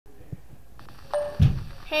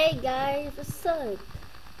Hey guys, what's up?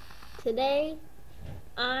 Today,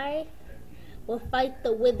 I will fight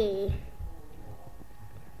the Wither.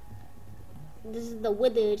 This is the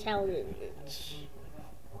Wither challenge.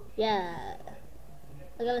 Yeah.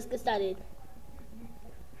 Okay, let's get started.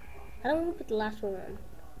 I don't want to put the last one on.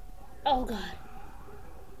 Oh god.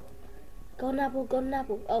 Golden apple, golden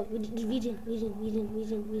apple. Oh, region.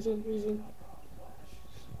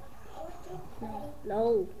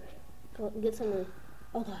 No. Go, get somewhere.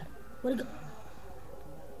 Oh god. Where'd it go?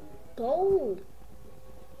 Go.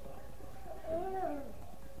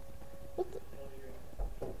 What the?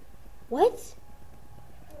 What?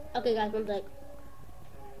 Okay guys, one sec.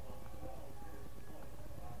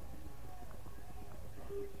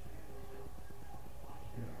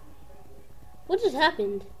 What just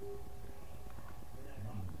happened?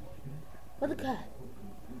 What the god?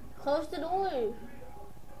 Close the door.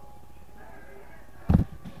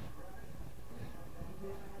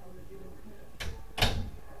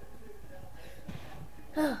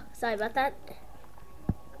 Sorry about that.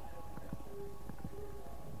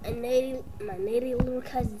 And my nerdy little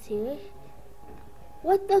cousin's here.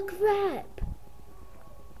 What the crap?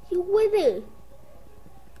 You Wither!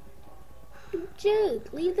 You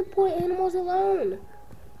jerk! Leave the poor animals alone!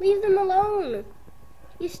 Leave them alone!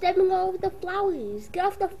 You're stepping all over the flowers! Get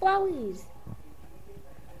off the flowers!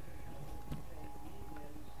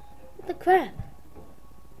 What the crap?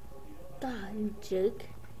 God, you jerk.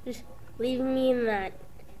 Just leaving me in that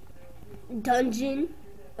dungeon.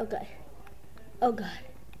 Okay. Oh god.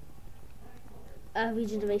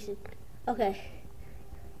 Regeneration. Okay.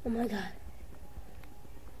 Oh my god.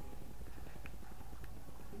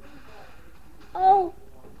 Oh!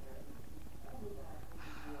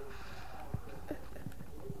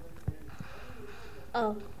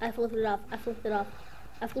 Oh, I flipped it off. I flipped it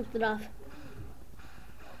off.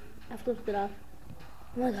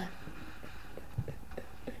 Oh my god.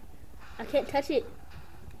 I can't touch it.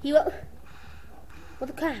 He won't. What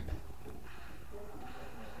the crap?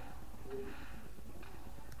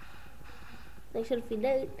 Make sure if you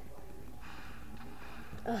don't.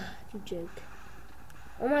 Ugh, you jerk.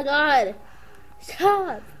 Oh my god.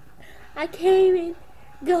 Stop. I can't even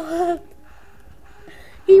go up.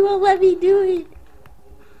 He won't let me do it.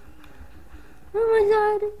 Oh my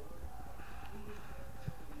god.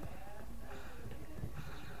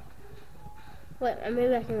 Wait,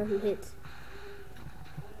 maybe I can let him hit.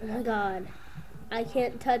 Oh my god. I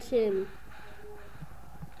can't touch him.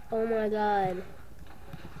 Oh my god.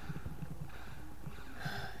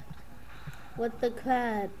 What the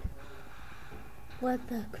crap? What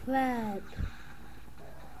the crap?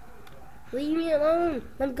 Leave me alone.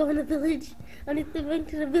 I'm going to the village. I need to run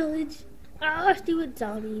to the village. Ah, stupid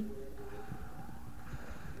zombie.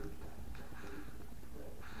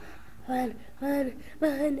 Run.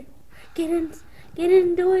 Get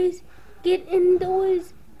indoors.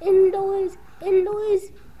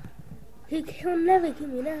 He'll never get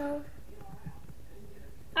me now.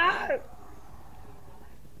 Ah!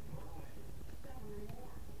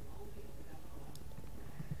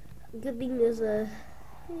 Good thing there's a...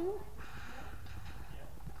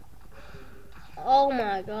 Oh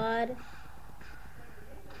my god.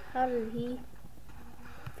 How did he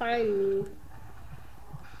find me?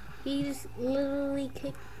 He just literally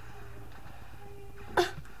kicked...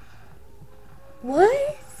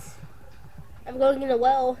 What? I'm going in a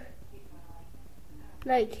well.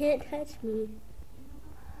 No, you can't touch me.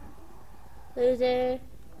 Loser.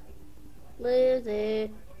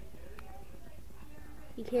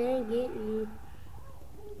 You can't get me.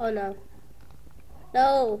 Oh no.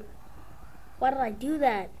 No. Why did I do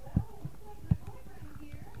that?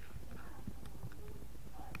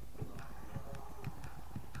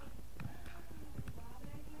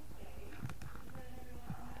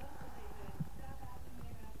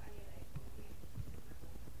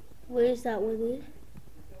 Where's that Wither?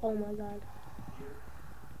 Oh my god.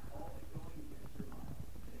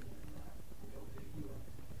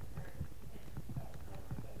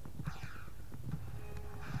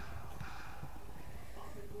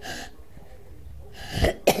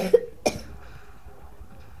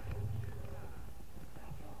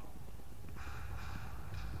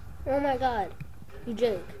 Oh my god. You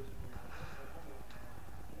joke.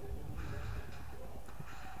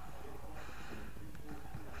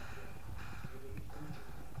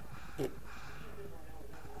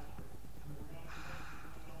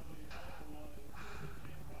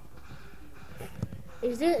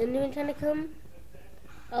 Is there anyone trying to come?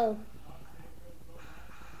 Oh.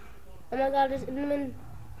 Oh my god, this Enderman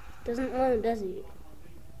doesn't own, does he?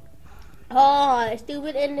 Oh,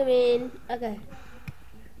 stupid Enderman. Okay.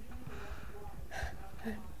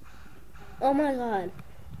 Oh my god.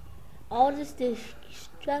 All this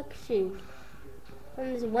destruction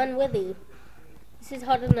from this one wither. This is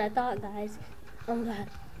harder than I thought, guys. Oh my god.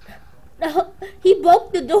 No, he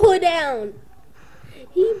broke the door down.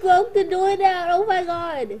 He broke the door down. Oh my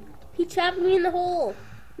god. He trapped me in the hole.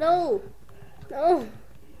 No. No.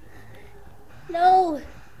 No.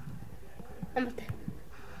 I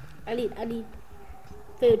need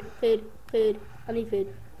food. I need food.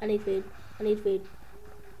 I need food.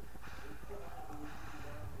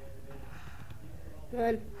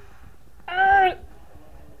 Run. Ah!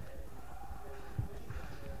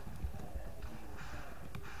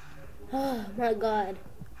 Oh my god.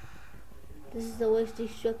 This is the worst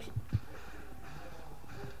destruction.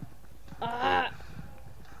 Ah!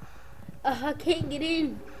 I can't get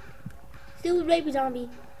in. Still baby zombie.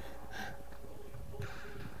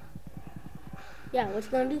 Yeah, what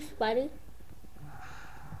you gonna do, spider?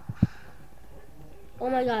 Oh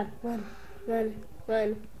my god. Run.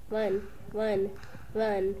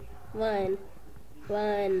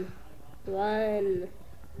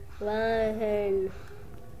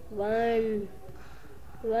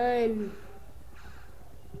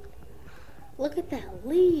 Look at that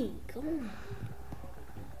leak. Oh.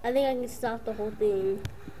 I think I can stop the whole thing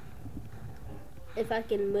if I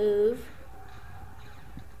can move.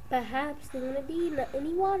 Perhaps there won't be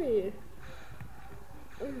any water.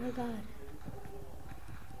 Oh my god.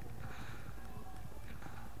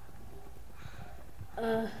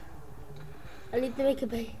 I need to make a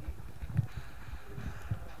base.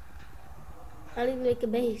 I need to make a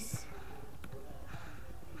base.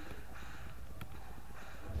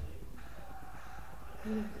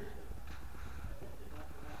 Come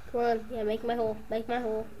on, yeah, make my hole.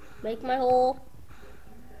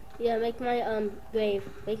 Yeah, make my grave.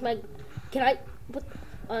 Can I put?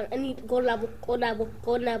 I need golden apple.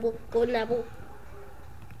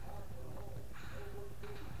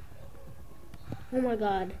 Oh my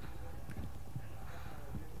god.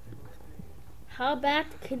 How bad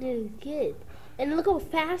can it get? And look how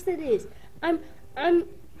fast it is. I'm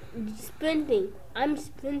sprinting. I'm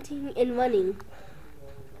sprinting and running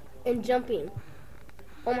and jumping.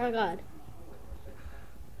 Oh my god.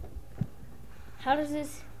 How does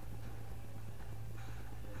this?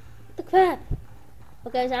 What the crap?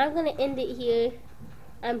 Okay, so I'm gonna end it here.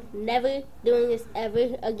 I'm never doing this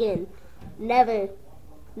ever again. Never.